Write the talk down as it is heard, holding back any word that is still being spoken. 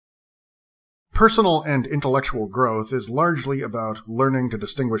Personal and intellectual growth is largely about learning to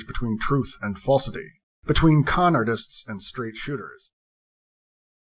distinguish between truth and falsity, between con artists and straight shooters.